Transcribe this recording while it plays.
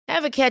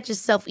Ever catch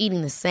yourself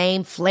eating the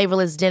same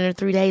flavorless dinner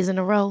 3 days in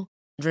a row?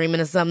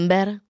 Dreaming of something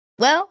better?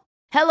 Well,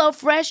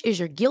 HelloFresh is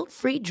your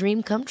guilt-free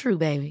dream come true,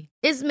 baby.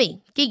 It's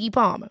me, Keke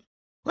Palmer.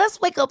 Let's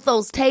wake up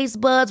those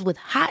taste buds with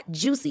hot,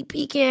 juicy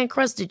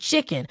pecan-crusted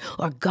chicken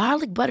or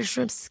garlic butter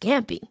shrimp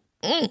scampi.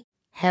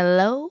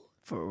 Hello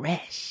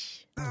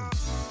Fresh.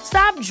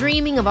 Stop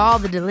dreaming of all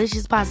the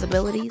delicious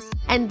possibilities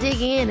and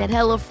dig in at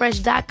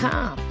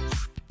HelloFresh.com.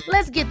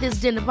 Let's get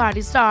this dinner party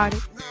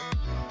started.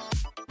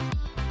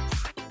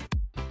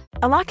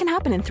 A lot can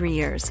happen in 3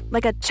 years,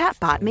 like a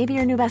chatbot may be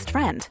your new best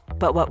friend.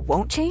 But what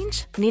won't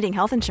change? Needing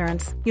health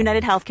insurance.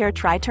 United Healthcare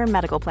Tri-Term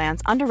Medical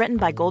Plans, underwritten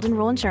by Golden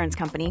Rule Insurance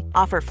Company,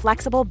 offer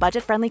flexible,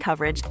 budget-friendly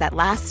coverage that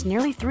lasts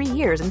nearly 3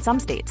 years in some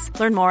states.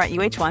 Learn more at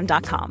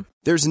uh1.com.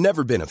 There's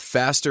never been a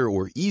faster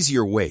or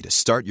easier way to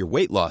start your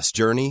weight loss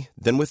journey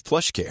than with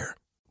PlushCare.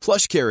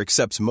 PlushCare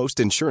accepts most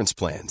insurance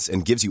plans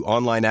and gives you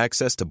online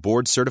access to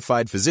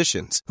board-certified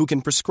physicians who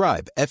can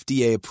prescribe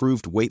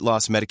FDA-approved weight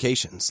loss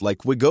medications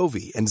like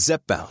Wegovy and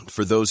Zepbound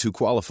for those who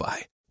qualify.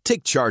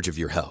 Take charge of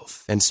your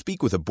health and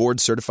speak with a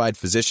board-certified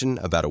physician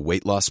about a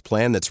weight loss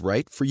plan that's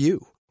right for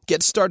you.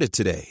 Get started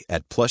today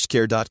at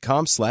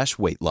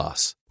plushcare.com/weight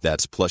loss.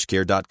 That's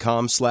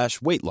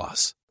plushcare.com/weight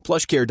loss.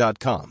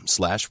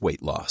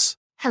 plushcare.com/weight loss.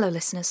 Hello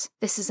listeners,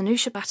 this is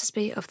Anusha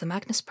Battersby of the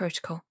Magnus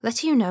Protocol,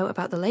 letting you know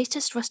about the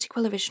latest Rusty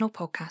Quill original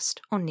podcast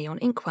on Neon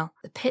Inkwell,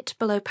 The Pit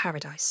Below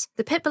Paradise.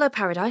 The Pit Below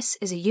Paradise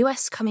is a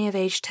US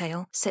coming-of-age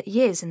tale set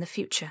years in the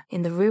future,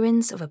 in the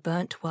ruins of a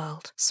burnt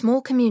world.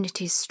 Small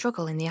communities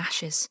struggle in the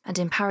ashes, and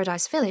in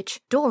Paradise Village,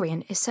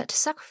 Dorian is set to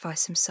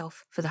sacrifice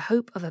himself for the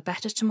hope of a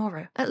better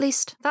tomorrow. At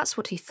least, that's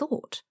what he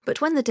thought.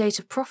 But when the date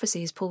of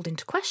prophecy is pulled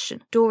into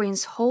question,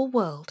 Dorian's whole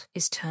world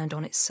is turned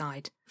on its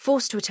side.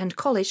 Forced to attend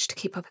college to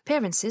keep up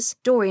appearances,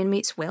 Dorian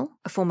meets Will,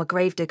 a former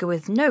gravedigger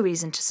with no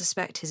reason to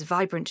suspect his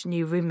vibrant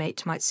new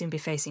roommate might soon be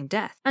facing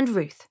death, and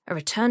Ruth, a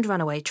returned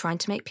runaway trying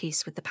to make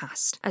peace with the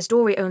past. As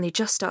Dory only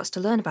just starts to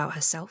learn about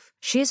herself,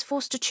 she is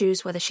forced to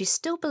choose whether she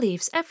still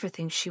believes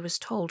everything she was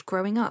told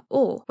growing up,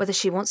 or whether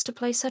she wants to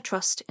place her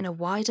trust in a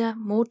wider,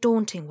 more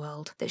daunting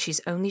world that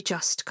she's only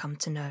just come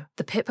to know.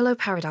 The Pit Below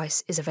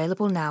Paradise is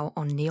available now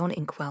on Neon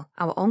Inkwell,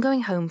 our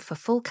ongoing home for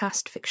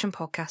full-cast fiction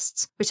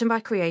podcasts, written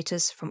by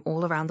creators from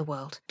all around the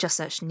world. Just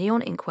search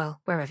Neon Inkwell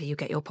wherever you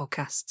get your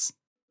podcasts.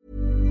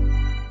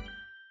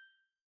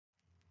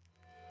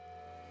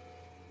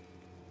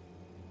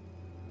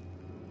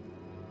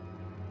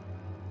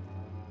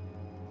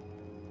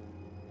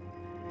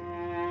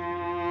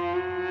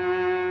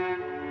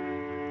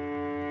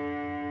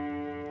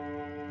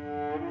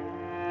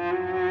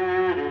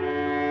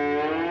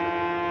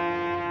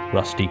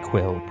 Rusty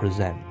Quill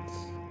presents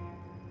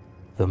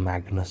The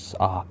Magnus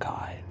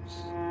Archives.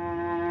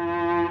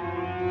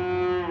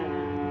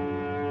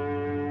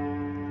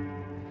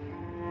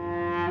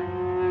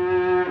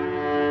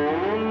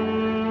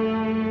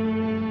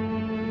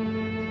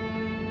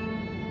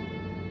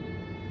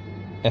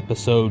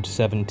 Episode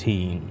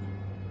 17,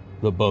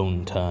 The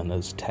Bone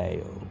Turner's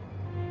Tale.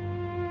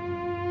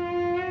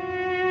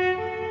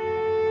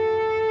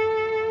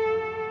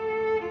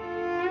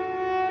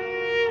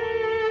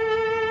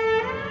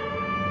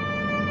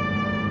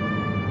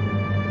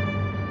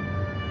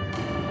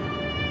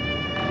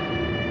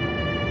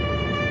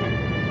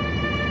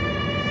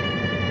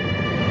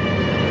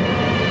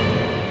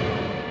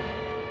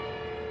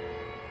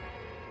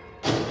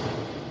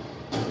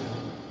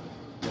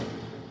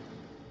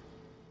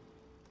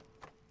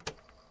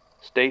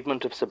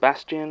 Statement of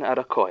Sebastian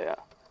Arakoya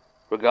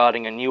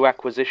regarding a new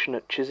acquisition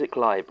at Chiswick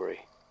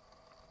Library.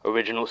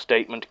 Original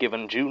statement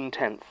given June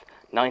 10th,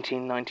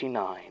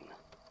 1999.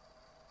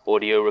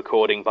 Audio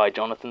recording by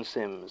Jonathan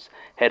Sims,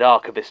 Head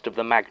Archivist of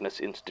the Magnus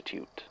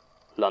Institute,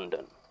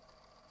 London.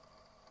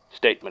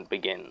 Statement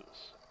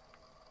begins.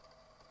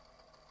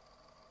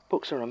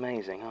 Books are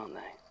amazing, aren't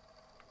they?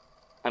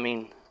 I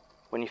mean,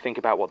 when you think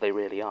about what they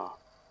really are.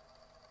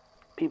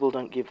 People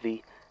don't give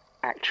the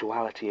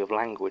actuality of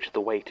language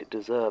the weight it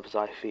deserves,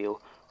 I feel.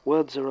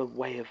 Words are a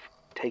way of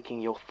taking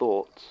your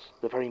thoughts,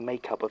 the very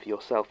make-up of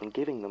yourself, and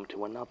giving them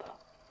to another.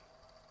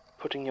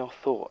 Putting your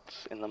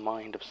thoughts in the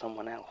mind of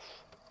someone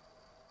else.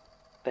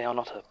 They are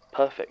not a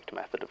perfect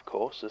method, of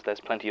course, as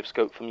there's plenty of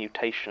scope for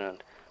mutation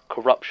and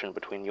corruption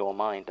between your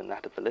mind and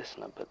that of the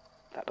listener, but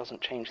that doesn't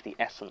change the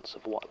essence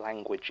of what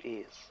language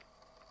is.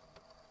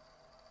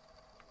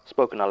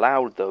 Spoken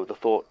aloud, though, the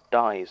thought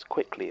dies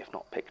quickly if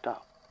not picked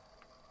up.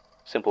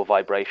 Simple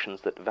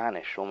vibrations that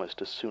vanish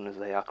almost as soon as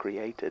they are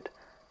created.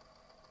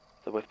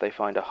 Though if they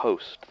find a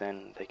host,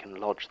 then they can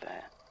lodge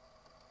there,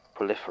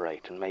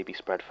 proliferate, and maybe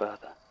spread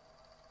further.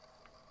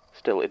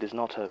 Still, it is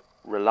not a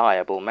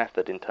reliable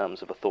method in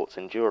terms of a thought's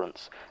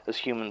endurance, as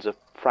humans are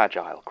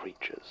fragile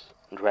creatures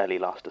and rarely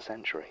last a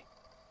century.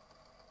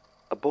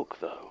 A book,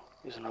 though,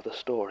 is another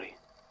story.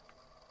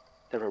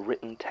 There are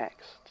written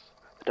texts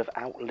that have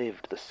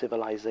outlived the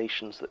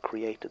civilizations that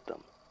created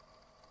them.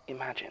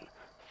 Imagine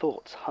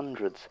thoughts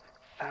hundreds,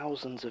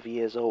 thousands of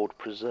years old,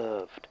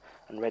 preserved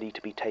and ready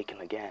to be taken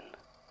again.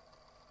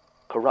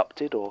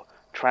 Corrupted or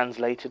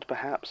translated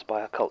perhaps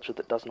by a culture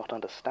that does not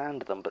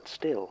understand them, but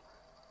still,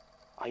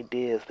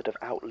 ideas that have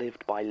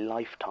outlived by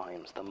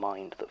lifetimes the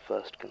mind that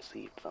first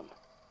conceived them.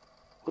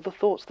 Will the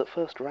thoughts that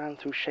first ran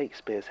through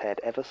Shakespeare's head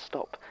ever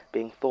stop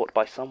being thought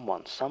by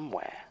someone,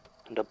 somewhere?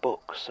 And a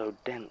book so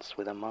dense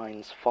with a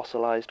mind's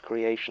fossilized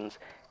creations,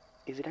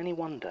 is it any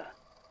wonder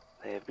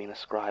they have been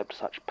ascribed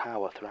such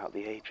power throughout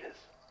the ages?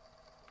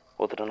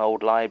 Or that an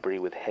old library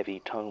with heavy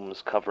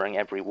tomes covering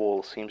every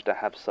wall seems to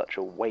have such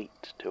a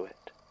weight to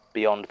it,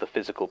 beyond the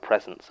physical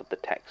presence of the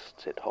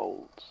texts it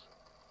holds?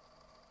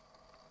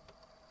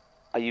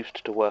 I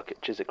used to work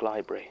at Chiswick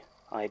Library.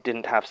 I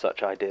didn't have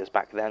such ideas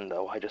back then,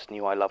 though. I just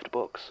knew I loved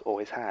books,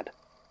 always had.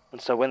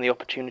 And so when the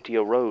opportunity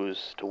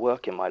arose to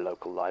work in my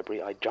local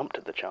library, I jumped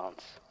at the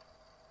chance.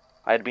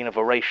 I had been a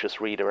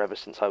voracious reader ever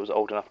since I was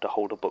old enough to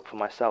hold a book for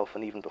myself,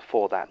 and even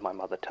before that my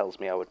mother tells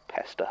me I would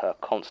pester her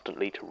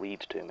constantly to read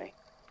to me.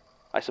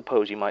 I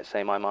suppose you might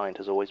say my mind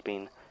has always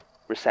been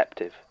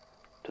receptive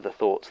to the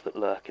thoughts that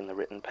lurk in the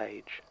written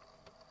page.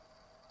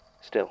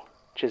 Still,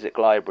 Chiswick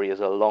Library is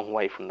a long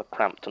way from the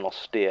cramped and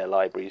austere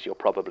libraries you're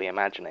probably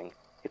imagining.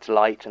 It's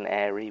light and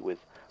airy, with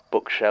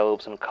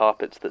bookshelves and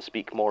carpets that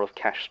speak more of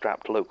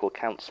cash-strapped local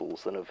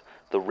councils than of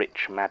the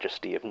rich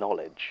majesty of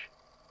knowledge.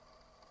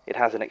 It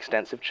has an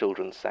extensive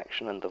children's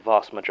section, and the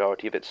vast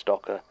majority of its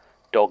stock are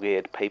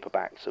dog-eared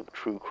paperbacks of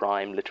true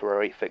crime,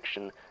 literary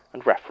fiction,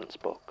 and reference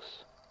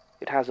books.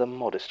 It has a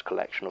modest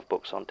collection of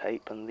books on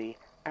tape, and the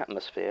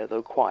atmosphere,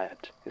 though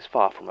quiet, is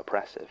far from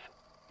oppressive.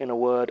 In a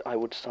word, I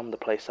would sum the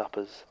place up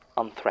as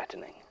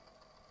unthreatening.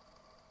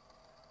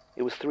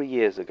 It was 3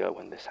 years ago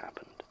when this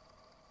happened.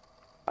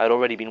 I had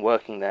already been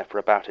working there for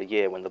about a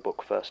year when the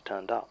book first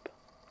turned up.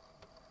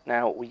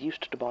 Now, we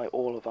used to buy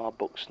all of our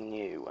books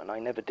new, and I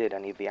never did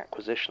any of the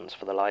acquisitions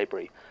for the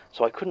library,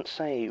 so I couldn't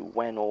say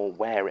when or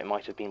where it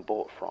might have been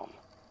bought from.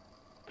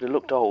 But it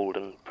looked old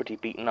and pretty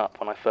beaten up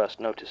when I first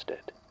noticed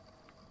it.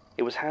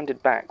 It was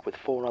handed back with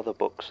 4 other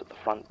books at the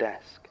front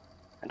desk,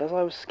 and as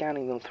I was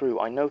scanning them through,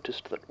 I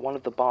noticed that one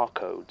of the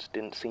barcodes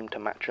didn't seem to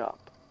match up.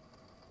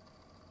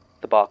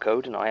 The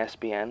barcode and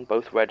ISBN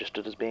both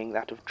registered as being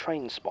that of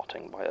Train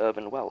Spotting by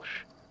Irvin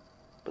Welsh,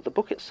 but the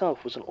book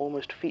itself was an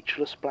almost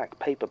featureless black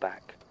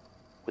paperback,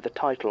 with a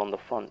title on the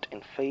front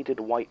in faded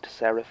white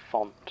serif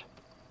font,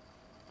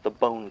 The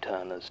Bone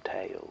Turner's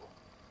Tale.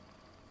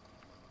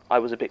 I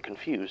was a bit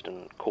confused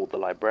and called the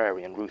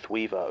librarian, Ruth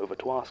Weaver, over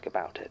to ask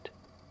about it.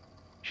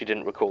 She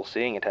didn't recall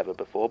seeing it ever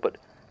before, but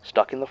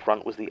stuck in the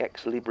front was the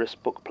Ex Libris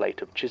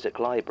bookplate of Chiswick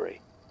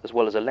Library, as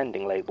well as a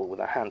lending label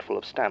with a handful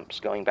of stamps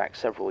going back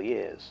several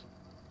years.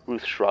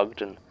 Ruth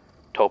shrugged and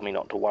told me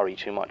not to worry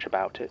too much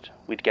about it.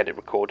 We'd get it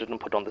recorded and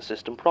put on the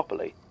system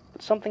properly.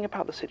 But something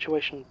about the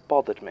situation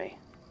bothered me,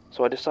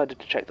 so I decided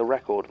to check the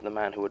record of the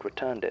man who had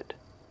returned it.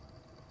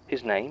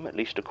 His name, at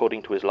least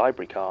according to his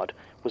library card,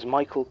 was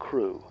Michael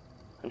Crew,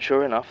 and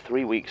sure enough,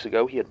 3 weeks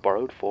ago he had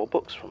borrowed 4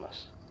 books from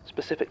us,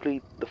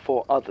 specifically the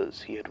 4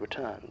 others he had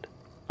returned.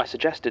 I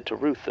suggested to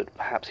Ruth that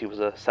perhaps he was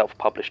a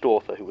self-published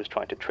author who was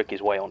trying to trick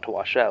his way onto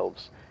our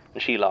shelves,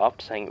 and she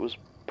laughed, saying it was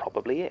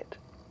probably it.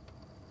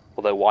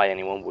 Although why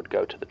anyone would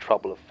go to the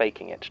trouble of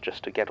faking it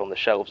just to get on the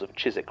shelves of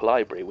Chiswick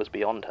Library was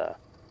beyond her.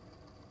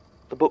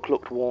 The book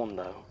looked worn,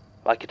 though,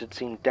 like it had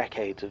seen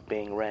decades of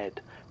being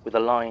read, with a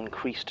line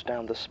creased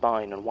down the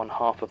spine and one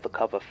half of the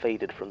cover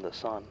faded from the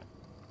sun.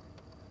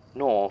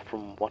 Nor,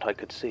 from what I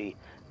could see,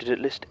 did it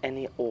list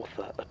any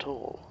author at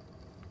all.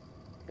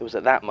 It was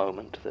at that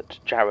moment that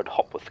Jared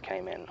Hopworth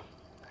came in,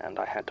 and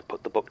I had to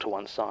put the book to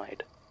one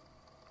side.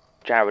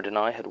 Jared and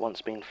I had once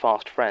been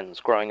fast friends,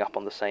 growing up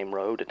on the same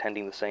road,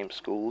 attending the same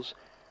schools.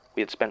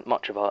 We had spent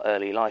much of our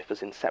early life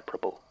as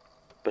inseparable,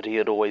 but he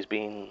had always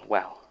been,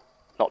 well,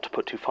 not to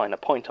put too fine a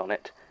point on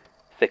it,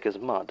 thick as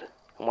mud,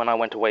 and when I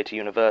went away to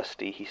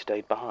university he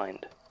stayed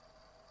behind.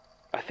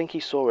 I think he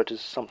saw it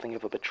as something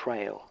of a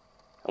betrayal,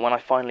 and when I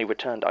finally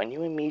returned I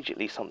knew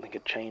immediately something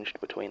had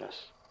changed between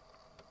us.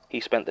 He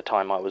spent the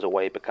time I was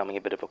away becoming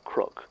a bit of a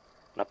crook,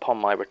 and upon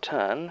my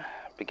return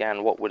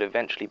began what would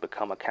eventually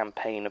become a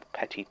campaign of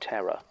petty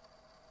terror.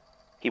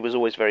 He was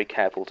always very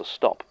careful to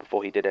stop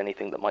before he did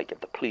anything that might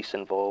get the police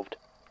involved,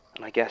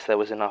 and I guess there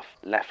was enough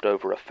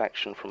leftover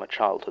affection from a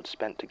childhood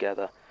spent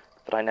together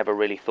that I never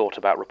really thought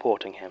about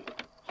reporting him.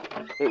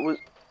 It was...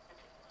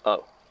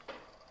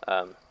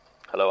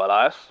 hello,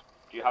 Elias?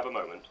 Do you have a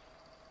moment?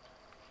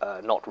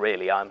 Not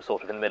really. I'm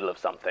sort of in the middle of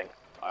something.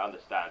 I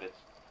understand. It's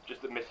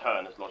just that Miss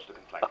Hearn has lodged a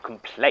complaint. A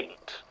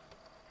complaint?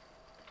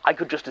 I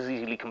could just as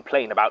easily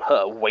complain about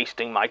her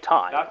wasting my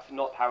time. That's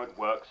not how it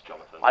works,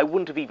 Jonathan. I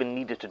wouldn't have even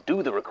needed to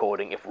do the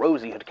recording if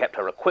Rosie had kept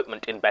her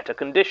equipment in better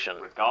condition.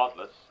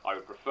 Regardless, I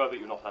would prefer that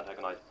you not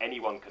antagonize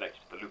anyone connected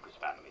to the Lucas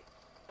family.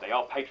 They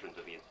are patrons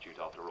of the Institute,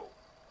 after all.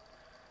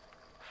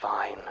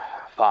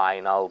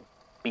 Fine, I'll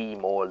be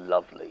more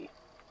lovely.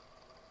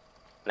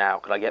 Now,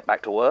 can I get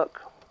back to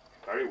work?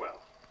 Very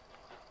well.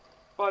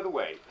 By the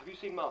way, have you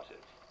seen Martin?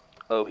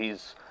 Oh,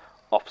 he's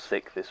off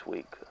sick this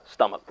week.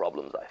 Stomach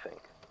problems, I think.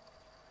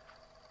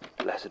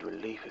 Blessed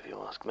relief, if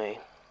you ask me.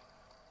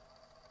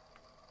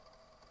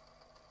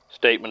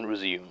 Statement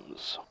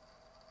resumes.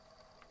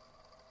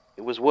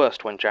 It was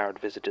worst when Jared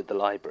visited the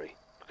library,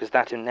 because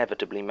that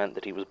inevitably meant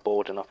that he was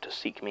bored enough to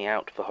seek me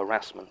out for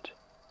harassment.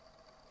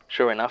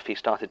 Sure enough, he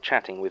started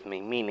chatting with me,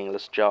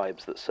 meaningless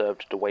jibes that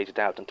served to wait it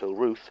out until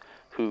Ruth,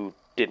 who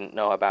didn't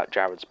know about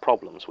Jared's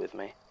problems with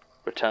me,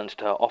 returned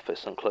to her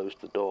office and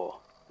closed the door.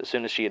 As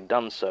soon as she had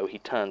done so, he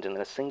turned and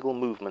in a single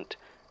movement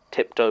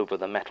tipped over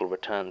the metal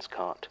returns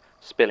cart,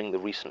 spilling the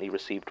recently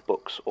received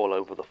books all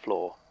over the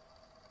floor.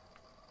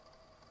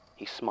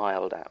 He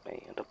smiled at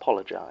me and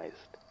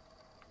apologized.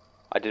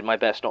 I did my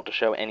best not to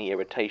show any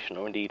irritation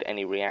or indeed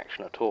any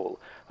reaction at all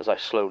as I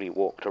slowly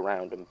walked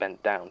around and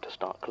bent down to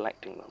start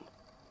collecting them.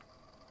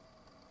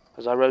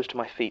 As I rose to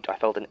my feet, I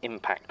felt an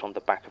impact on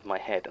the back of my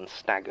head and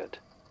staggered.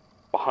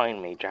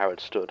 Behind me, Jared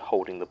stood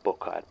holding the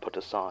book I had put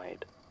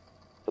aside,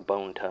 The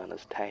Bone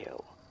Turner's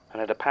Tale,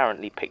 and had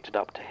apparently picked it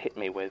up to hit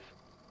me with.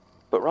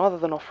 But rather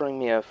than offering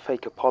me a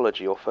fake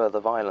apology or further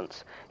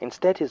violence,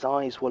 instead his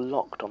eyes were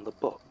locked on the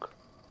book.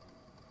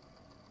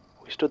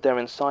 We stood there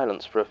in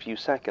silence for a few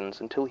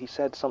seconds until he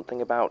said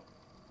something about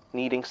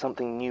needing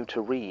something new to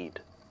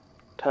read,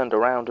 turned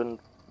around and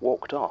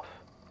walked off.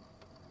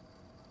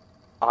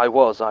 I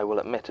will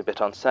admit, a bit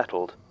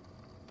unsettled.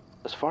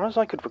 As far as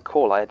I could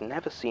recall, I had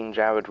never seen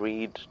Jared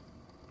read,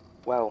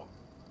 well,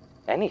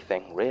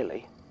 anything,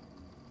 really.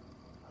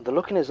 And the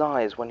look in his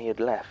eyes when he had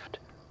left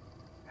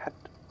had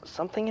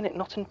something in it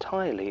not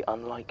entirely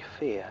unlike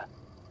fear.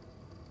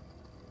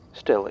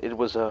 Still, it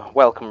was a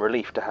welcome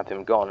relief to have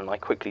him gone, and I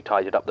quickly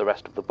tidied up the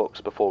rest of the books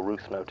before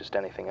Ruth noticed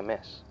anything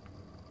amiss.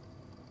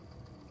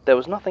 There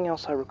was nothing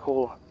else I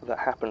recall that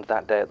happened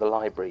that day at the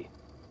library,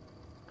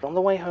 but on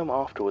the way home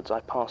afterwards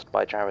I passed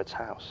by Jared's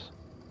house.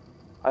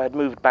 I had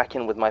moved back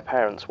in with my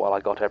parents while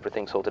I got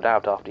everything sorted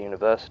out after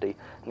university,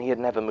 and he had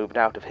never moved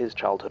out of his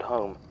childhood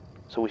home,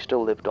 so we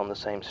still lived on the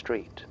same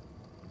street.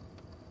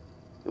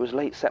 It was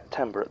late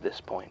September at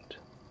this point,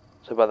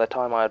 so by the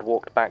time I had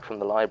walked back from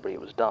the library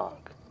it was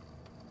dark,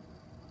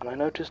 and I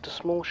noticed a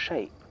small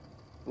shape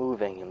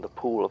moving in the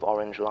pool of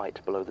orange light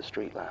below the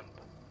street lamp.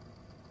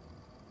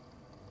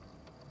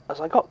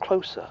 As I got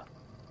closer,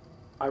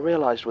 I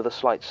realized with a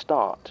slight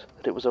start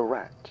that it was a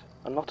rat,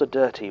 and not a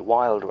dirty,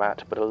 wild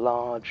rat, but a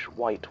large,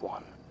 white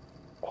one,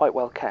 quite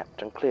well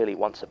kept and clearly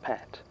once a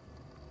pet.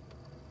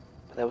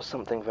 But there was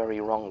something very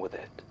wrong with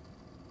it.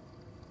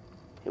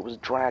 It was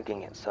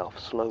dragging itself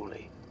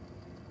slowly,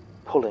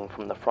 pulling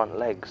from the front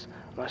legs,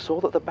 and I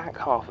saw that the back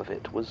half of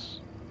it was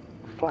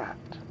flat,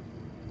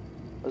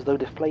 as though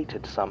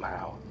deflated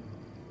somehow.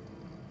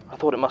 I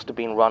thought it must have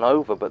been run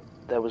over, but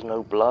there was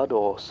no blood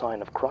or sign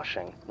of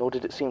crushing, nor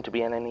did it seem to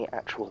be in any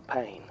actual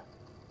pain.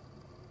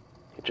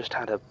 It just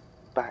had a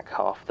back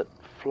half that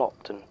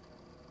flopped and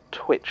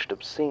twitched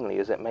obscenely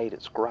as it made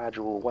its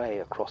gradual way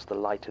across the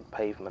lighted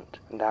pavement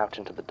and out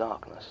into the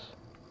darkness.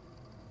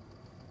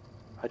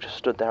 I just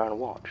stood there and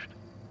watched,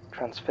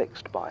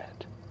 transfixed by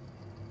it,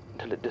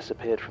 until it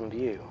disappeared from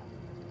view.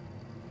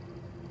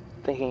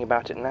 Thinking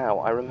about it now,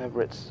 I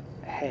remember its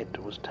head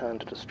was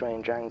turned at a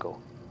strange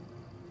angle,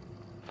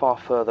 far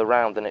further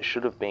round than it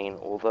should have been,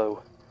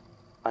 although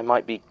I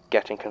might be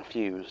getting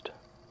confused.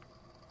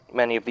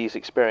 Many of these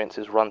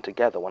experiences run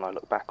together when I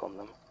look back on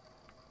them.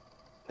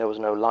 There was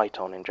no light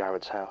on in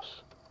Jared's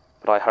house,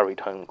 but I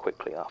hurried home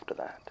quickly after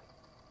that.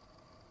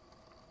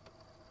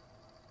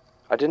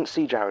 I didn't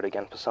see Jared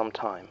again for some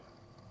time.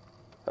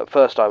 At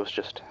first I was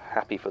just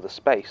happy for the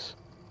space,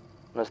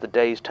 and as the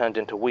days turned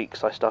into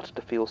weeks I started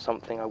to feel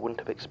something I wouldn't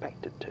have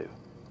expected to.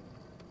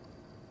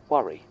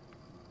 Worry.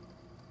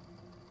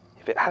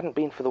 If it hadn't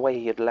been for the way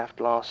he had left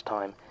last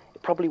time,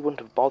 it probably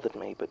wouldn't have bothered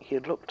me, but he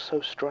had looked so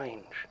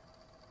strange.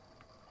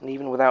 And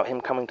even without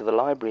him coming to the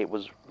library, it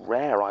was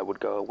rare I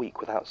would go a week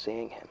without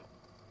seeing him.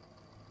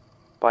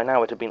 By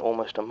now it had been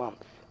almost a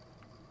month.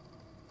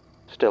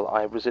 Still,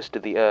 I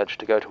resisted the urge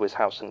to go to his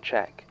house and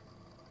check.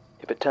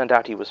 If it turned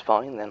out he was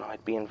fine, then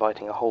I'd be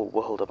inviting a whole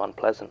world of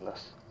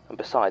unpleasantness. And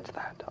besides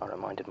that, I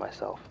reminded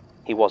myself,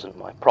 he wasn't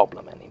my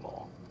problem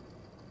anymore.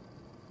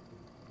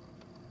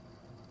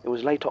 It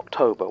was late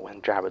October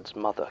when Jared's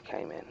mother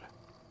came in.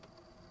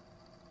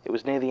 It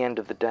was near the end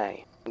of the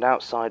day, and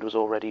outside was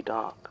already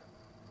dark.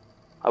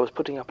 I was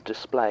putting up a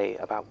display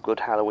about good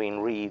Halloween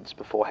reads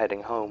before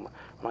heading home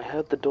when I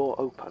heard the door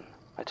open.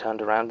 I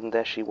turned around and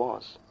there she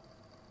was.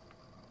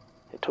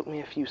 It took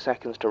me a few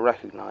seconds to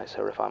recognize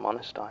her, if I'm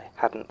honest. I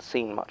hadn't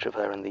seen much of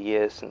her in the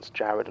years since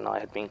Jared and I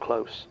had been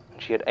close,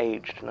 and she had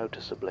aged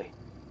noticeably.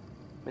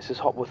 Mrs.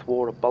 Hopworth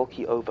wore a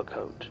bulky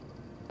overcoat,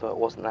 though it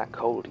wasn't that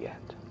cold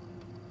yet,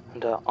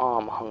 and her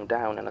arm hung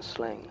down in a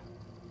sling.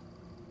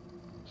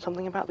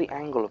 Something about the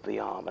angle of the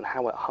arm and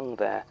how it hung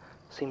there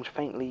seemed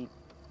faintly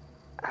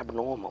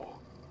abnormal,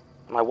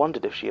 and I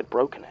wondered if she had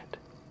broken it.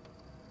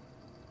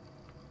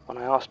 When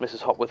I asked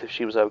Mrs. Hopworth if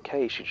she was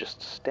okay, she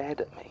just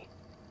stared at me,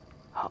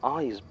 her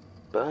eyes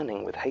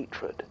burning with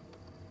hatred.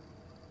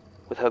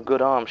 With her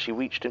good arm, she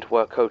reached into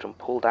her coat and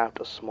pulled out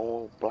a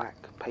small black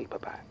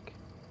paperback.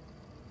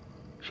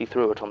 She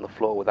threw it on the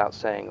floor without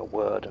saying a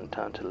word and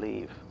turned to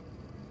leave.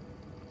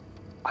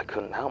 I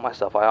couldn't help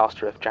myself. I asked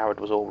her if Jared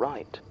was all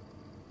right.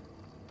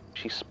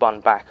 She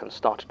spun back and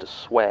started to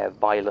swear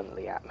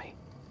violently at me.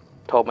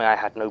 Told me I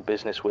had no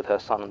business with her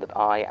son and that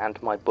I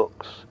and my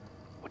books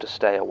were to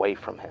stay away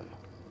from him.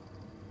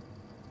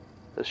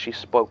 As she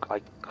spoke,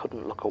 I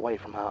couldn't look away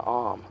from her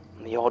arm,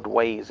 and the odd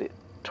ways it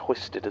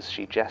twisted as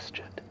she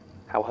gestured,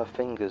 how her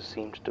fingers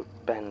seemed to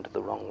bend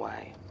the wrong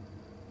way.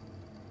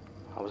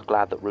 I was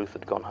glad that Ruth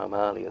had gone home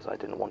early, as I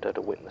didn't want her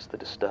to witness the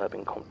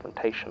disturbing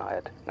confrontation I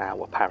had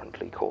now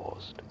apparently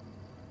caused.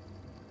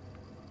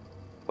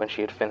 When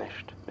she had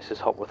finished, Mrs.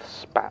 Hopworth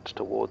spat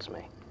towards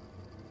me,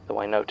 though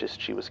I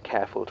noticed she was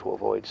careful to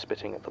avoid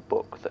spitting at the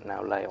book that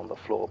now lay on the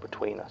floor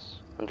between us,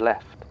 and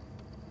left.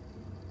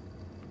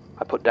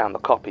 I put down the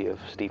copy of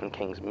Stephen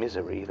King's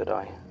Misery that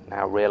I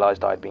now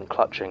realized I had been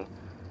clutching,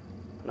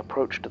 and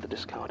approached the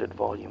discarded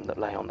volume that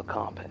lay on the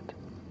carpet.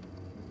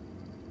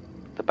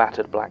 The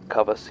battered black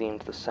cover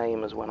seemed the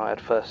same as when I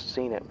had first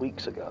seen it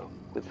weeks ago,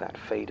 with that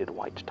faded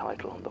white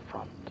title on the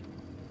front.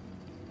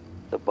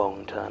 The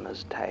Bone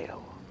Turner's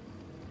Tale.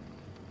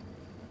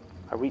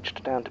 I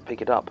reached down to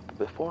pick it up, but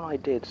before I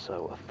did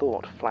so, a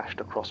thought flashed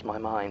across my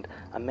mind,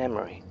 a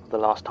memory of the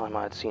last time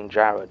I had seen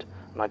Jared,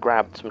 and I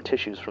grabbed some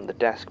tissues from the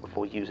desk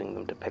before using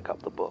them to pick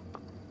up the book.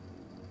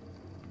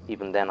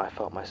 Even then I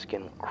felt my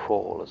skin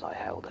crawl as I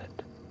held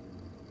it.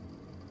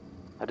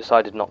 I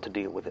decided not to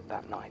deal with it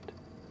that night.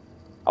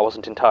 I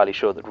wasn't entirely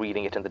sure that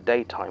reading it in the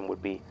daytime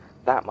would be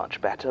that much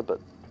better, but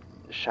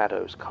the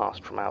shadows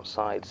cast from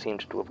outside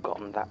seemed to have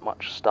gotten that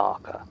much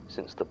starker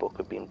since the book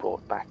had been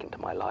brought back into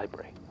my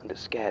library, and it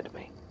scared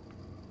me.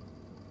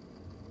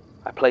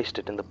 I placed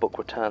it in the book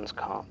returns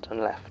cart and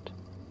left,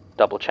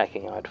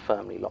 double-checking I had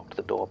firmly locked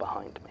the door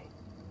behind me.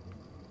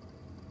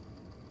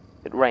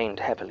 It rained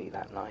heavily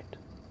that night.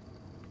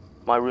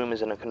 My room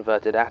is in a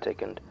converted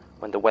attic, and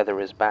when the weather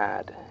is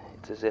bad,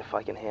 it's as if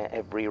I can hear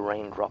every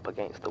raindrop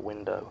against the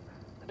window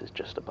that is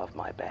just above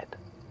my bed.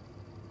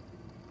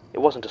 It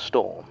wasn't a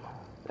storm.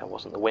 There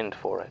wasn't the wind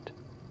for it.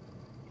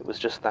 It was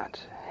just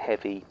that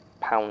heavy,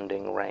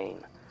 pounding rain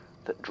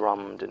that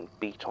drummed and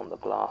beat on the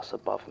glass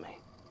above me.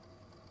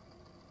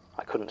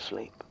 I couldn't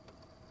sleep.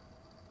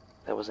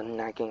 There was a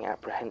nagging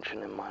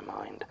apprehension in my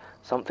mind,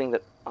 something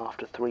that,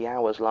 after 3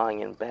 hours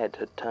lying in bed,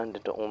 had turned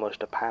into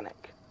almost a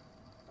panic.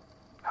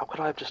 How could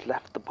I have just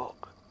left the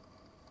book?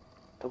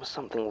 There was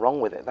something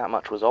wrong with it, that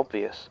much was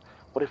obvious.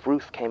 What if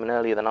Ruth came in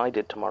earlier than I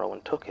did tomorrow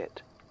and took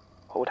it?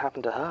 What would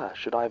happen to her?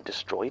 Should I have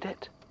destroyed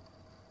it?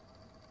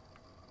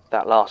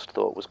 That last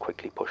thought was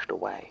quickly pushed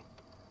away.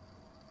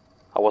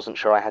 I wasn't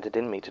sure I had it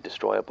in me to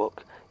destroy a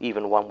book,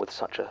 even one with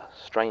such a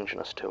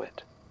strangeness to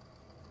it.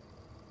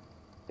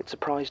 It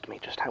surprised me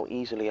just how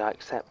easily I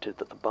accepted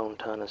that the Bone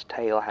Turner's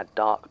Tale had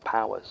dark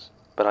powers,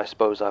 but I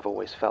suppose I've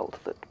always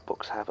felt that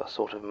books have a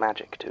sort of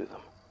magic to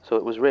them, so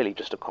it was really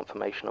just a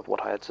confirmation of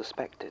what I had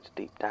suspected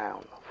deep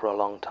down for a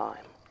long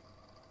time.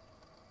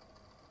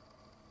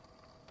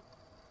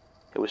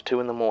 It was 2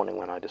 a.m.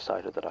 when I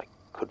decided that I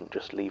couldn't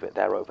just leave it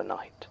there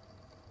overnight.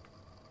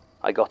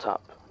 I got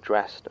up,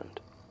 dressed, and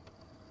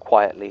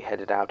quietly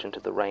headed out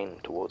into the rain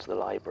towards the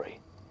library,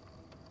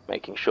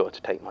 making sure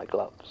to take my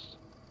gloves.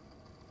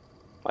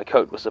 My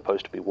coat was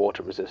supposed to be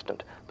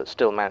water-resistant, but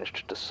still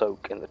managed to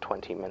soak in the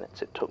 20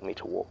 minutes it took me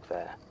to walk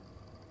there.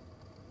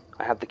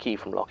 I had the key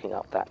from locking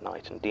up that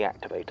night and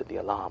deactivated the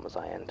alarm as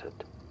I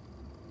entered.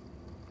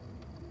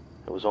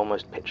 It was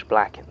almost pitch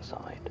black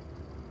inside,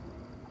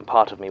 and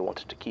part of me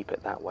wanted to keep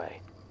it that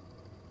way,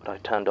 but I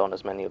turned on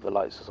as many of the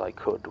lights as I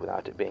could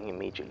without it being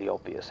immediately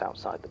obvious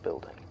outside the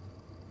building.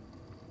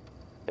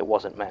 It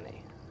wasn't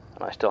many,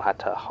 and I still had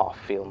to half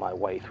feel my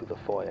way through the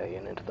foyer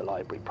and into the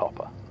library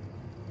proper.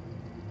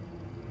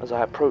 As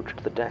I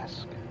approached the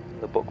desk,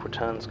 the book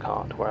returns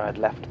cart where I had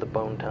left the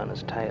Bone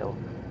Turner's Tale,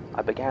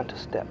 I began to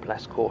step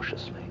less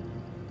cautiously.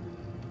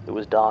 It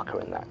was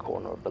darker in that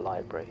corner of the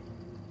library,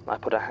 and I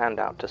put a hand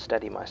out to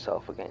steady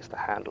myself against the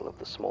handle of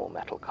the small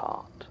metal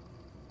cart.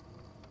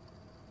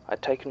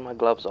 I'd taken my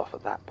gloves off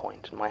at that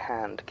point, and my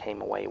hand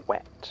came away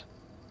wet.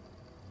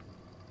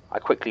 I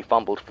quickly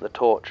fumbled for the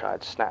torch I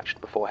had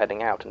snatched before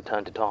heading out and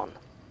turned it on.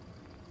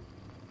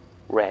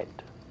 Red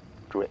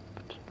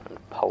dripped and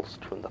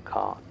pulsed from the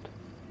cart,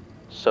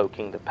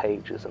 soaking the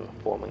pages and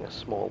forming a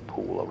small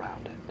pool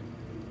around it.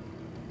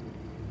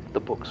 The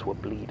books were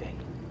bleeding.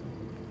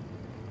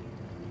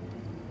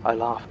 I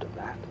laughed at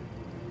that.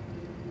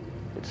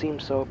 It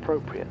seemed so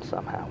appropriate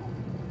somehow,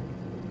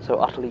 so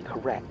utterly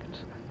correct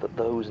that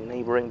those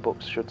neighboring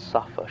books should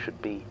suffer,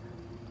 should be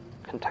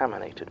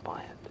contaminated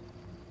by it.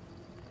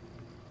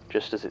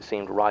 Just as it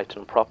seemed right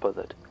and proper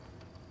that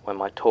when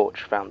my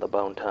torch found the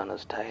Bone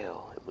Turner's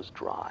Tale, it was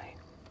dry,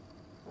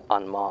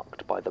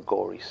 unmarked by the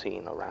gory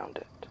scene around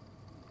it.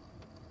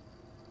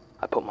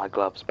 I put my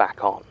gloves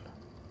back on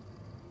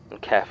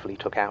and carefully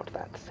took out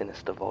that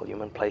sinister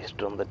volume and placed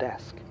it on the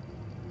desk.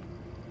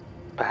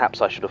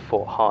 Perhaps I should have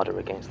fought harder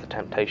against the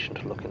temptation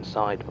to look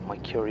inside, but my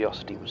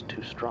curiosity was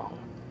too strong.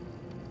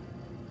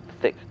 The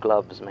thick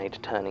gloves made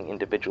turning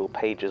individual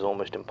pages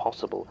almost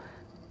impossible,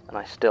 and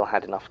I still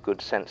had enough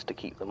good sense to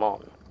keep them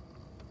on,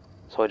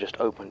 so I just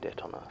opened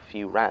it on a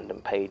few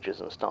random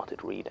pages and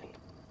started reading.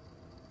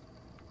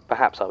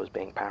 Perhaps I was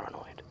being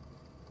paranoid.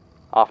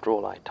 After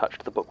all, I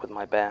touched the book with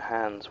my bare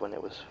hands when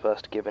it was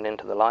first given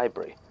into the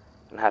library,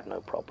 and had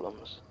no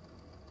problems.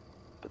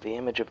 But the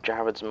image of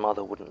Jared's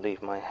mother wouldn't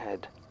leave my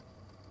head.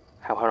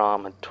 How her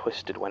arm had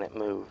twisted when it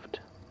moved.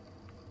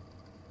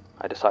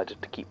 I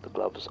decided to keep the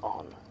gloves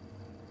on.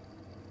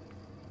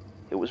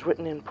 It was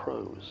written in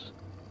prose,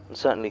 and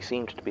certainly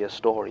seemed to be a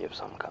story of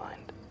some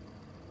kind.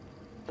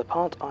 The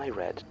part I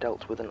read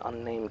dealt with an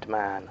unnamed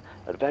man,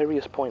 at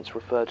various points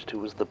referred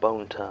to as the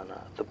Bone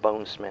Turner, the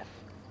Bonesmith,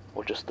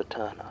 or just the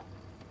Turner,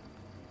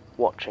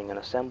 watching an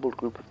assembled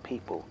group of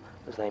people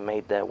as they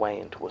made their way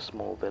into a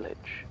small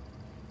village.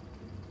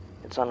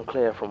 It's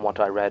unclear from what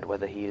I read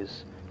whether he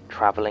is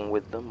traveling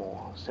with them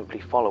or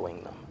simply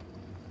following them,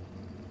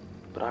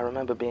 but I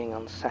remember being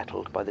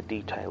unsettled by the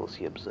details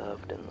he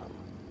observed in them.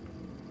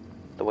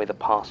 The way the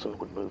parson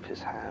would move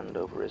his hand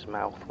over his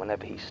mouth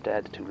whenever he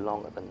stared too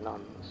long at the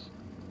nuns,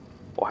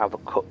 or how the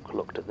cook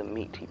looked at the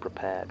meat he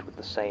prepared with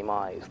the same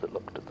eyes that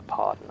looked at the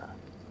pardoner.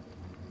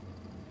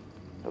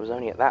 It was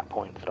only at that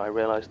point that I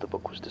realized the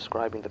book was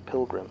describing the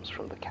pilgrims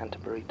from the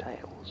Canterbury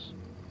Tales.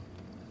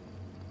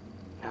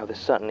 Now, this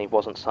certainly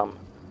wasn't some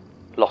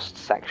lost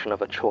section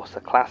of a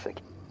Chaucer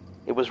classic.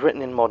 It was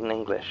written in modern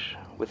English,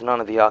 with none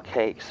of the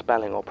archaic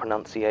spelling or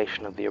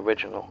pronunciation of the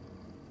original.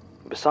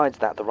 Besides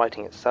that, the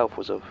writing itself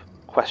was of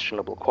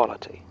questionable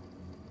quality.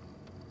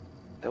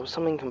 There was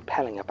something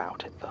compelling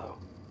about it, though.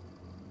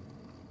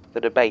 The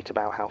debate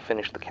about how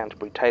finished the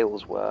Canterbury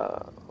Tales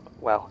were,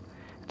 well,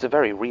 it's a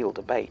very real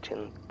debate.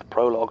 In the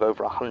prologue,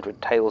 over 100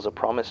 tales are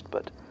promised,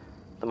 but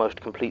the most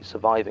complete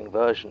surviving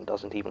version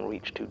doesn't even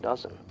reach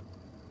 24.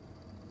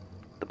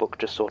 The book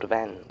just sort of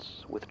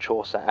ends, with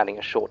Chaucer adding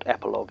a short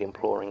epilogue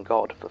imploring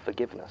God for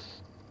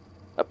forgiveness,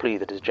 a plea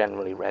that is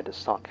generally read as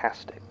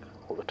sarcastic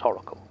or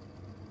rhetorical.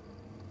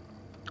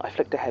 I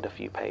flicked ahead a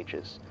few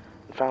pages,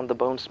 and found the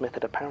bonesmith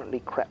had apparently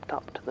crept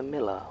up to the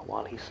miller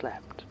while he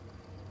slept.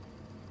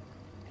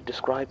 It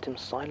described him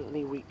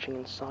silently reaching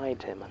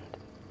inside him, and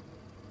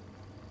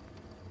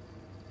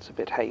it's a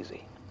bit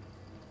hazy.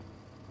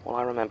 All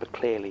I remember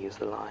clearly is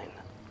the line,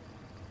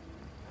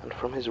 "And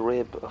from his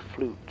rib a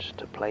flute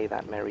to play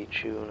that merry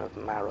tune of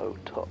Marrow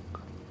took."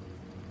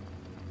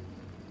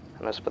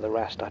 And as for the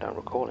rest, I don't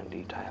recall in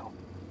detail.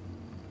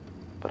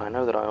 But I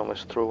know that I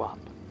almost threw up,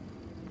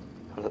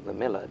 and that the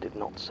miller did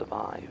not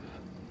survive.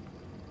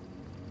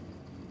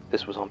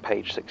 This was on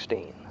page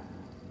 16,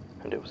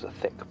 and it was a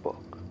thick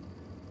book.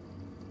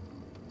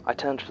 I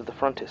turned to the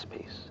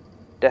frontispiece,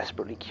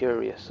 desperately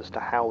curious as to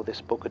how this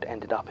book had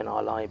ended up in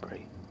our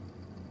library.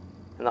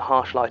 In the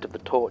harsh light of the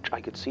torch, I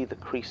could see the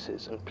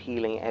creases and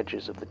peeling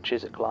edges of the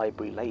Chiswick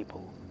Library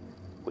label,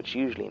 which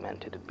usually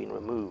meant it had been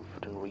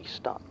removed and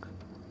restuck,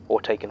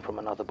 or taken from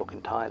another book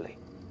entirely.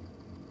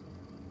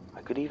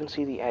 I could even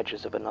see the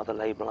edges of another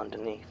label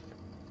underneath.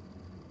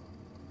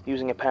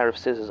 Using a pair of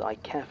scissors, I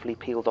carefully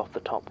peeled off the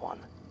top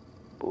one,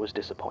 but was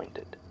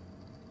disappointed.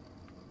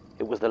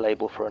 It was the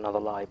label for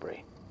another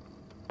library,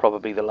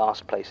 probably the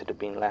last place it had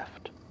been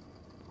left,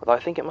 although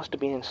I think it must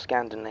have been in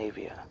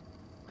Scandinavia,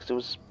 because it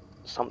was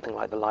something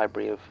like the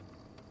Library of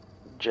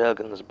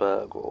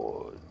Jürgensburg,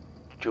 or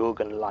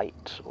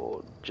Jürgenlight,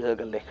 or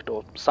Jürgerlicht,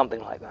 or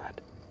something like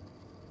that.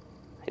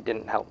 It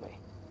didn't help me.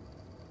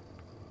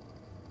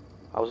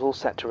 I was all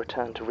set to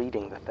return to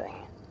reading the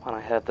thing when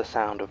I heard the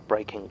sound of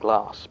breaking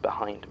glass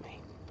behind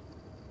me.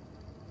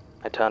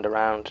 I turned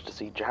around to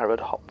see Jared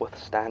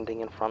Hopworth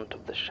standing in front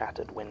of the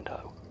shattered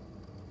window.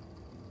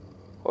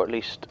 Or at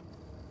least,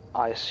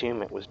 I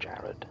assume it was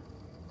Jared,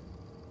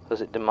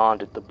 as it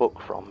demanded the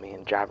book from me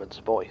in Jared's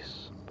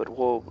voice, but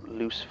wore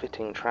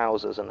loose-fitting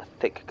trousers and a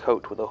thick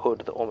coat with a hood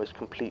that almost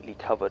completely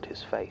covered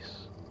his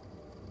face.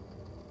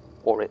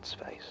 Or its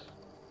face.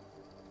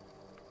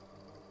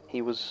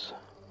 He was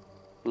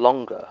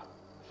longer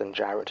than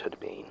Jared had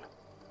been,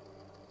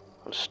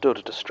 and stood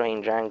at a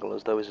strange angle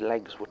as though his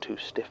legs were too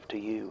stiff to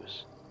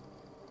use.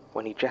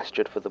 When he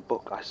gestured for the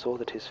book, I saw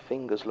that his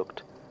fingers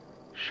looked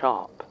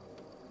sharp,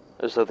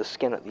 as though the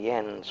skin at the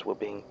ends were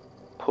being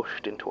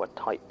pushed into a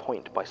tight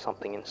point by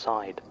something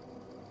inside.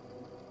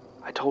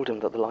 I told him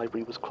that the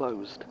library was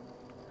closed,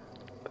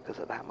 because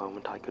at that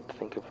moment I could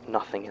think of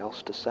nothing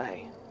else to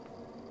say.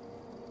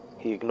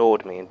 He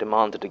ignored me and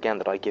demanded again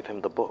that I give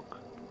him the book.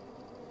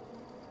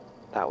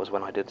 That was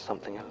when I did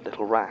something a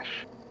little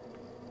rash,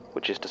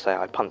 which is to say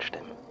I punched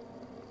him.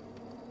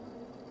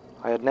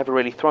 I had never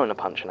really thrown a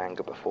punch in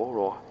anger before,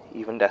 or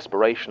even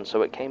desperation,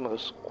 so it came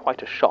as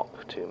quite a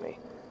shock to me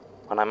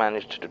when I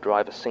managed to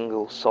drive a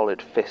single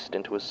solid fist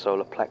into his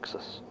solar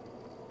plexus.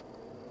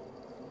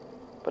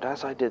 But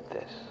as I did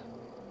this,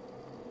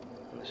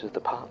 and this is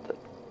the part that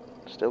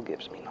still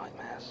gives me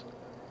nightmares,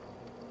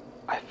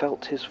 I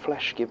felt his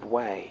flesh give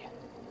way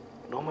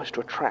and almost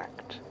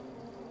retract,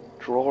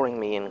 drawing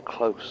me in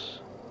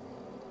close.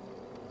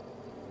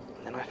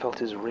 And then I felt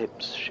his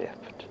ribs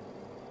shift,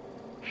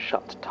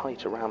 shut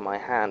tight around my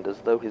hand as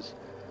though his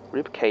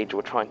rib cage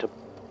were trying to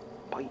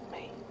bite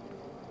me.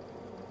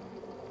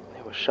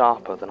 They were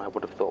sharper than I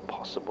would have thought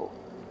possible,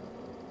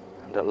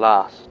 and at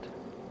last,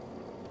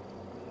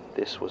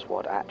 this was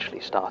what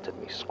actually started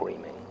me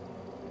screaming.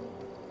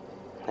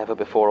 Never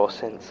before or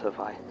since have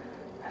I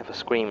ever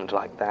screamed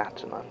like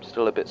that, and I'm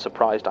still a bit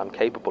surprised I'm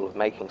capable of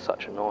making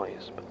such a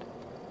noise, but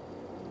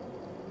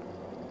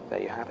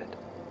there you have it.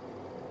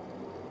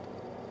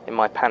 In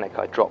my panic,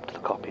 I dropped the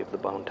copy of The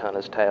Bone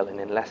Turner's Tale, and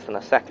in less than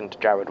a second,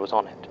 Jared was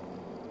on it.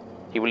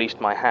 He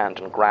released my hand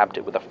and grabbed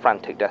it with a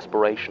frantic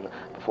desperation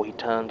before he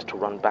turned to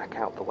run back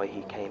out the way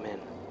he came in.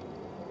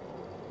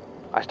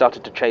 I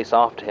started to chase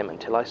after him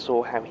until I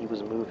saw how he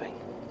was moving,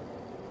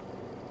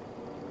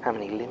 how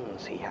many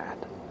limbs he had.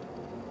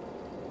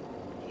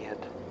 He had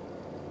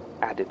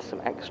added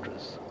some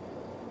extras.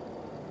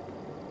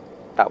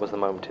 That was the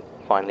moment it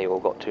finally all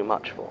got too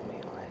much for me,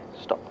 and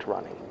I stopped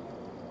running.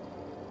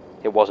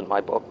 It wasn't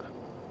my book.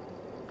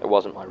 It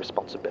wasn't my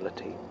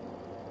responsibility.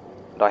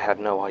 And I had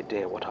no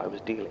idea what I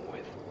was dealing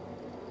with.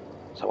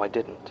 So I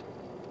didn't.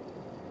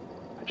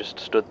 I just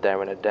stood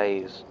there in a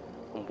daze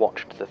and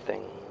watched the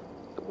thing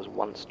that was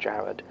once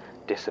Jared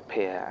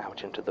disappear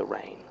out into the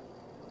rain.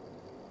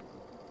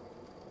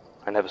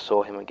 I never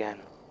saw him again.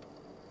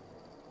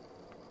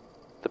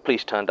 The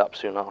police turned up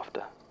soon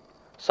after.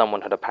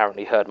 Someone had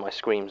apparently heard my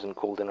screams and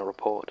called in a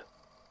report.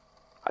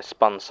 I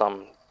spun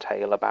some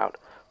tale about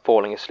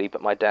falling asleep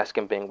at my desk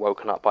and being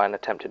woken up by an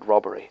attempted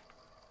robbery.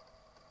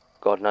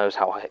 God knows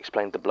how I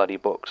explained the bloody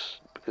books,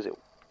 because it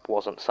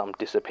wasn't some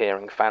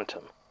disappearing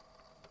phantom.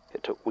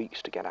 It took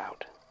weeks to get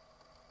out.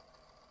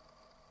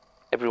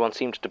 Everyone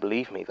seemed to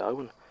believe me, though,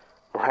 and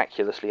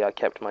miraculously I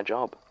kept my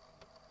job.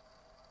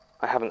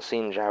 I haven't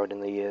seen Jared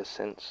in the years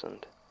since,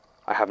 and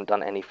I haven't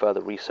done any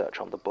further research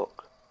on the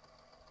book.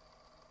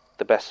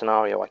 The best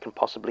scenario I can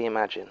possibly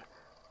imagine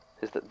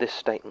is that this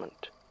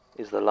statement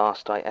is the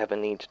last I ever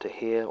need to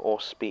hear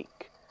or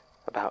speak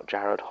about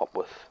Jared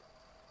Hopworth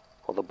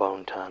or The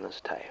Bone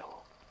Turner's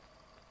Tale.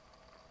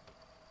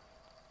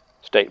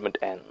 Statement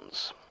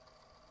ends.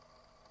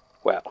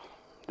 Well,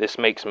 this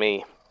makes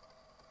me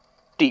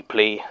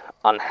deeply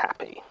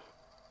unhappy.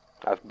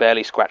 I've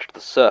barely scratched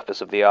the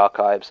surface of the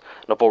archives,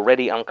 and I've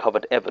already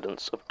uncovered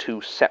evidence of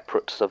 2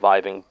 separate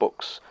surviving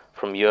books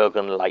from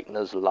Jürgen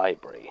Leitner's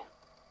library.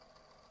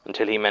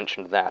 Until he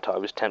mentioned that, I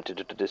was tempted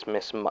to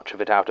dismiss much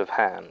of it out of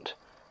hand,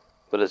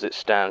 but as it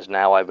stands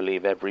now, I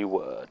believe every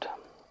word.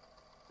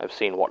 I've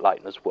seen what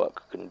Leitner's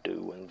work can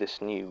do, and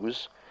this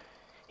news,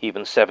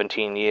 even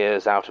 17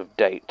 years out of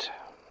date,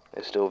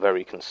 is still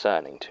very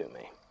concerning to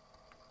me.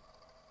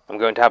 I'm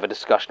going to have a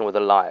discussion with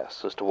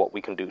Elias as to what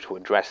we can do to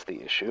address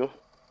the issue.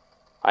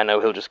 I know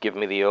he'll just give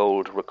me the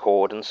old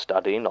record and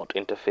study, not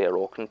interfere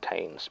or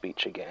contain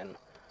speech again,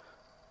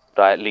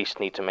 but I at least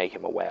need to make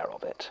him aware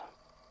of it.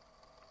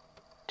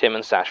 Tim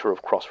and Sasha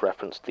have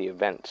cross-referenced the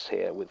events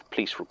here with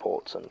police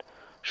reports, and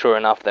sure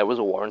enough, there was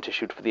a warrant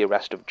issued for the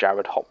arrest of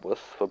Jared Hopworth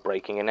for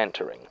breaking and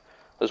entering,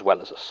 as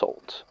well as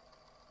assault.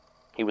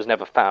 He was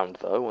never found,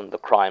 though, and the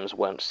crimes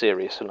weren't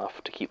serious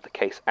enough to keep the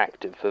case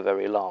active for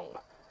very long.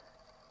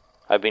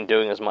 I've been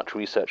doing as much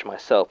research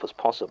myself as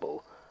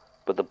possible,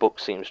 but the book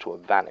seems to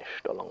have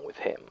vanished along with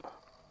him.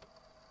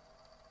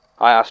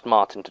 I asked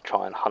Martin to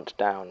try and hunt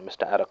down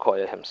Mr.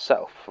 Adekoya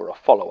himself for a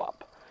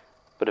follow-up,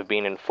 but have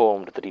been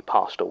informed that he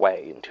passed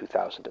away in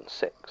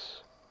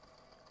 2006.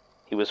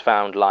 He was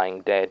found lying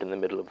dead in the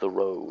middle of the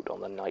road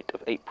on the night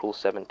of April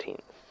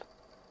 17th.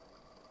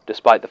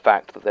 Despite the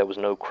fact that there was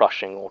no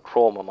crushing or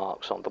trauma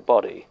marks on the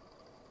body,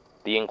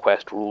 the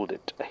inquest ruled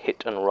it a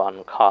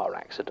hit-and-run car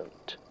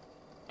accident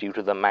due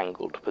to the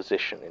mangled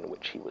position in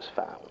which he was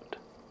found.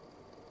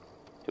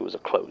 It was a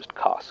closed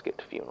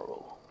casket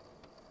funeral.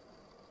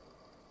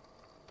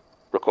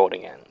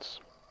 Recording ends.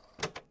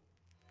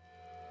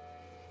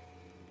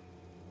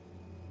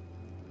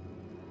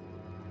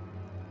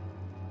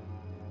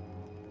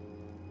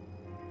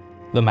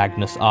 The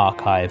Magnus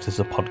Archives is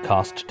a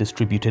podcast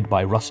distributed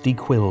by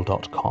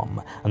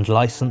rustyquill.com and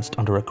licensed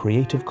under a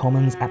Creative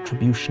Commons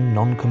Attribution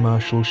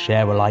Non-Commercial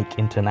Share-alike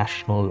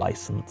International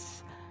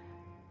license.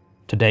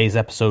 Today's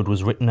episode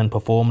was written and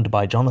performed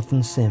by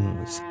Jonathan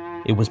Sims.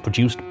 It was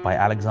produced by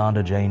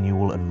Alexander J.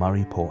 Newell and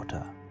Murray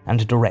Porter,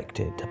 and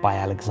directed by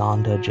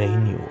Alexander J.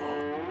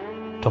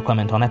 Newell. To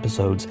comment on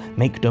episodes,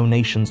 make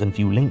donations and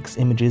view links,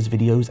 images,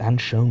 videos, and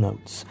show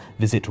notes,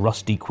 visit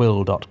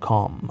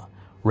rustyquill.com.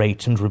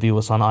 Rate and review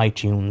us on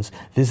iTunes,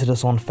 visit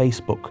us on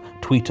Facebook,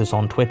 tweet us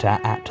on Twitter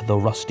at The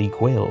Rusty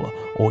Quill,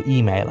 or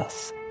email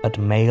us at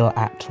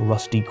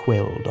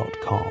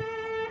mail@rustyquill.com.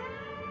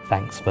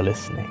 Thanks for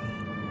listening.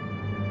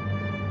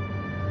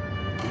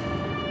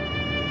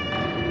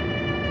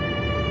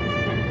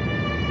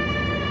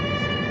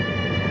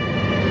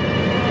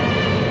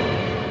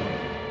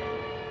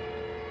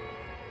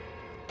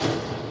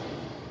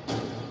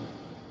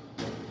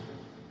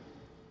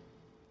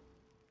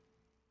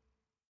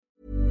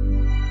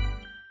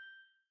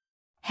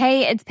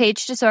 Hey, it's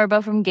Paige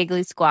DeSorbo from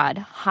Giggly Squad.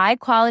 High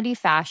quality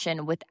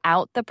fashion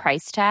without the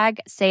price tag.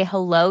 Say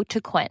hello to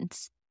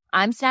Quince.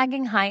 I'm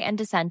snagging high-end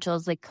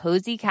essentials like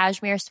cozy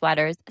cashmere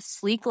sweaters,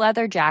 sleek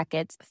leather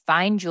jackets,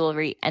 fine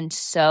jewelry, and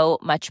so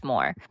much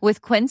more.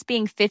 With Quince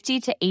being 50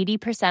 to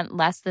 80%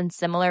 less than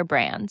similar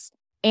brands.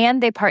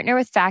 And they partner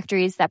with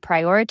factories that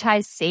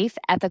prioritize safe,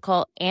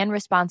 ethical, and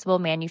responsible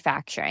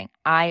manufacturing.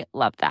 I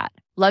love that.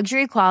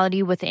 Luxury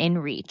quality within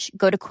reach.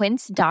 Go to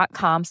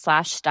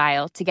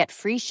quince.com/style to get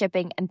free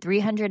shipping and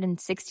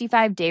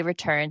 365-day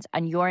returns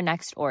on your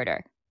next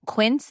order.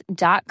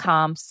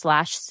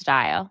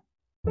 Quince.com/style.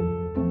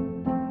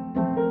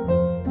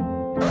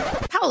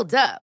 Hold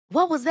up.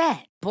 What was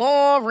that?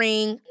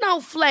 Boring. No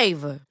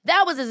flavor.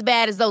 That was as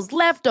bad as those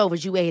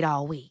leftovers you ate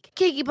all week.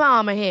 Keke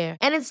Palmer here,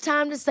 and it's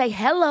time to say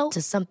hello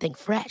to something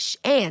fresh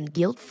and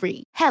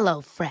guilt-free.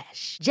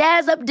 HelloFresh.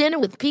 Jazz up dinner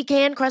with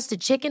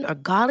pecan-crusted chicken or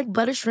garlic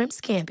butter shrimp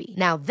scampi.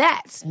 Now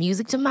that's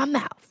music to my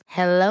mouth.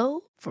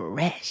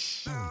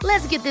 HelloFresh.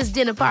 Let's get this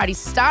dinner party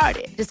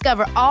started.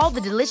 Discover all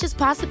the delicious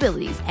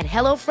possibilities at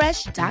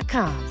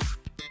HelloFresh.com.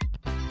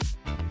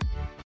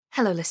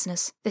 Hello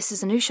listeners, this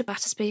is Anusha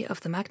Battersby of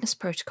the Magnus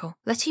Protocol,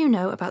 letting you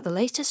know about the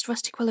latest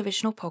Rusty Quill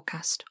original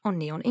podcast on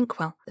Neon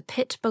Inkwell, The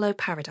Pit Below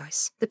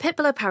Paradise. The Pit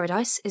Below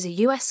Paradise is a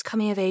US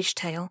coming-of-age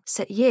tale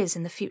set years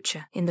in the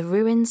future, in the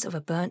ruins of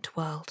a burnt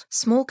world.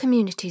 Small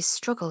communities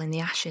struggle in the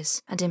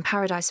ashes, and in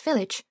Paradise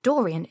Village,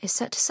 Dorian is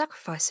set to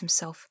sacrifice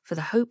himself for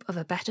the hope of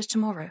a better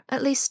tomorrow.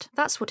 At least,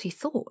 that's what he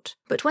thought.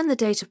 But when the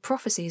date of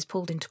prophecy is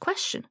pulled into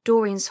question,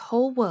 Dorian's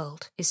whole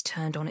world is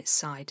turned on its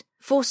side.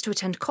 Forced to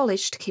attend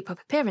college to keep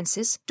up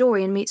appearances,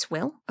 Dorian meets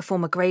Will, a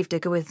former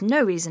gravedigger with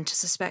no reason to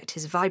suspect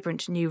his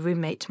vibrant new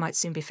roommate might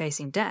soon be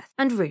facing death,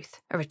 and Ruth,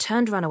 a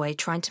returned runaway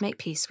trying to make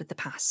peace with the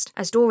past.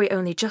 As Dory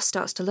only just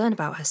starts to learn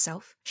about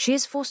herself, she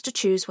is forced to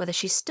choose whether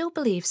she still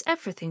believes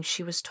everything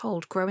she was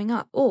told growing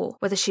up, or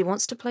whether she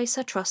wants to place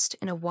her trust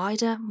in a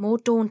wider, more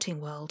daunting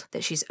world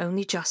that she's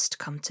only just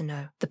come to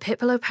know. The Pit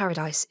Below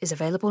Paradise is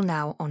available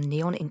now on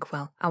Neon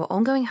Inkwell, our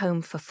ongoing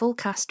home for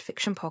full-cast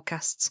fiction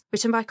podcasts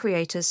written by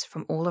creators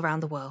from all around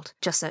the world.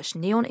 Just search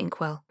Neon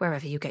Inkwell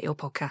wherever you get your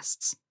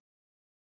podcasts.